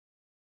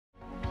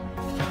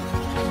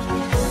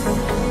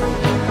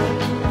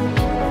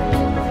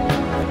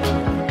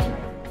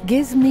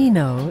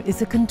Gizmino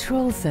is a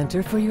control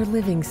center for your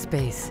living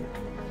space.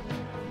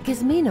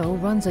 Gizmino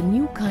runs a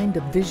new kind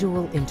of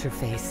visual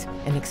interface,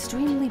 an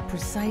extremely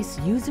precise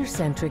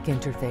user-centric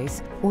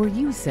interface, or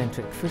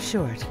uCentric for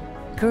short.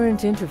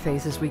 Current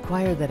interfaces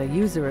require that a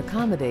user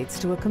accommodates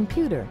to a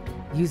computer.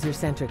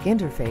 User-centric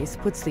interface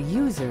puts the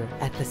user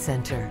at the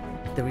center.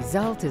 The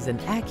result is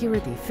an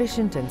accurate,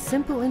 efficient, and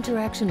simple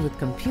interaction with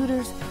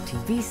computers,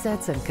 TV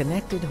sets, and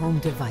connected home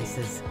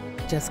devices.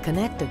 Just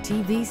connect a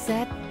TV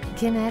set,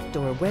 Kinect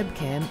or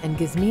webcam and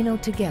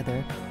Gizmino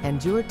together,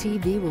 and your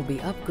TV will be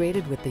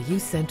upgraded with the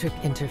uCentric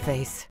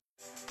interface.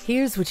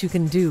 Here's what you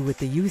can do with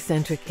the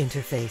uCentric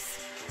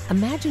interface.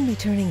 Imagine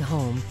returning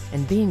home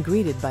and being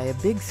greeted by a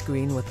big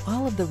screen with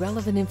all of the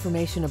relevant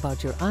information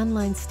about your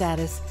online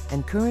status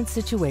and current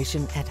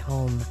situation at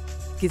home.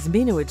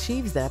 Gizmino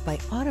achieves that by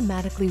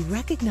automatically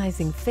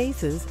recognizing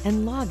faces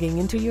and logging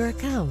into your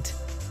account.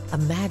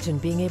 Imagine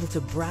being able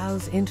to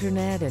browse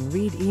internet and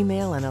read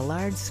email on a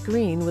large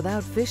screen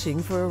without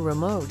fishing for a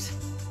remote.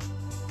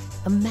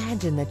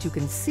 Imagine that you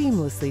can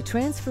seamlessly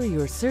transfer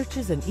your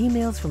searches and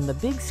emails from the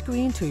big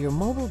screen to your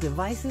mobile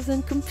devices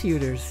and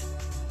computers.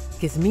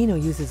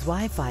 Gizmino uses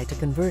Wi-Fi to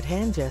convert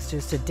hand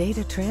gestures to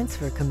data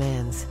transfer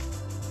commands.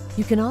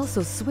 You can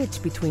also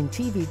switch between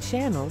TV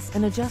channels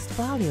and adjust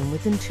volume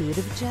with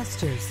intuitive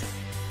gestures.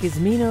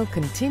 Gizmino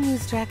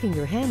continues tracking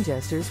your hand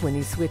gestures when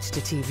you switch to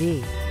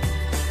TV.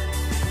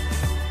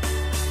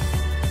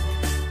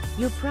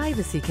 Your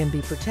privacy can be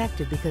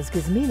protected because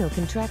Gizmino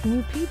can track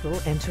new people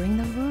entering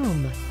the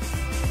room.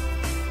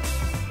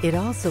 It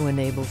also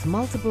enables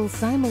multiple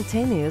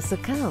simultaneous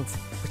accounts,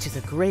 which is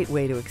a great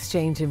way to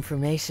exchange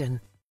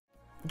information.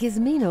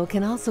 Gizmino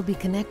can also be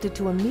connected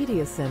to a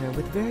media center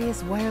with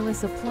various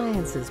wireless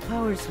appliances,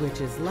 power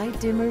switches, light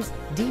dimmers,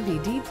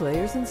 DVD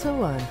players, and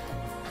so on.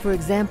 For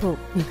example,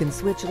 you can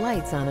switch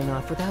lights on and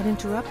off without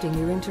interrupting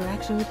your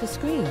interaction with the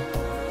screen.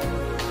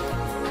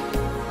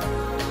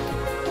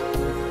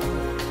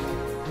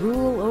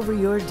 Rule over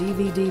your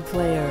DVD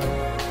player.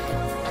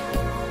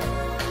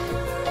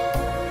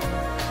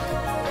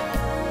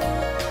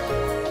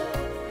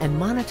 And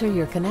monitor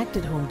your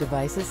connected home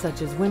devices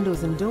such as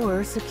windows and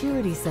door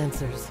security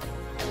sensors.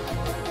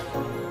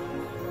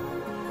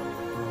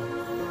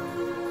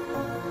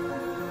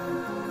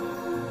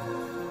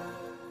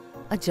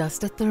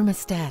 Adjust a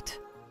thermostat.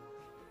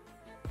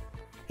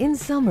 In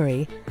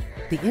summary,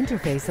 the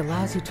interface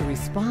allows you to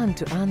respond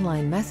to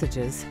online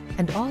messages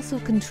and also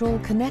control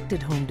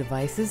connected home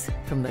devices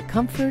from the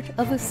comfort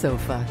of a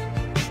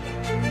sofa.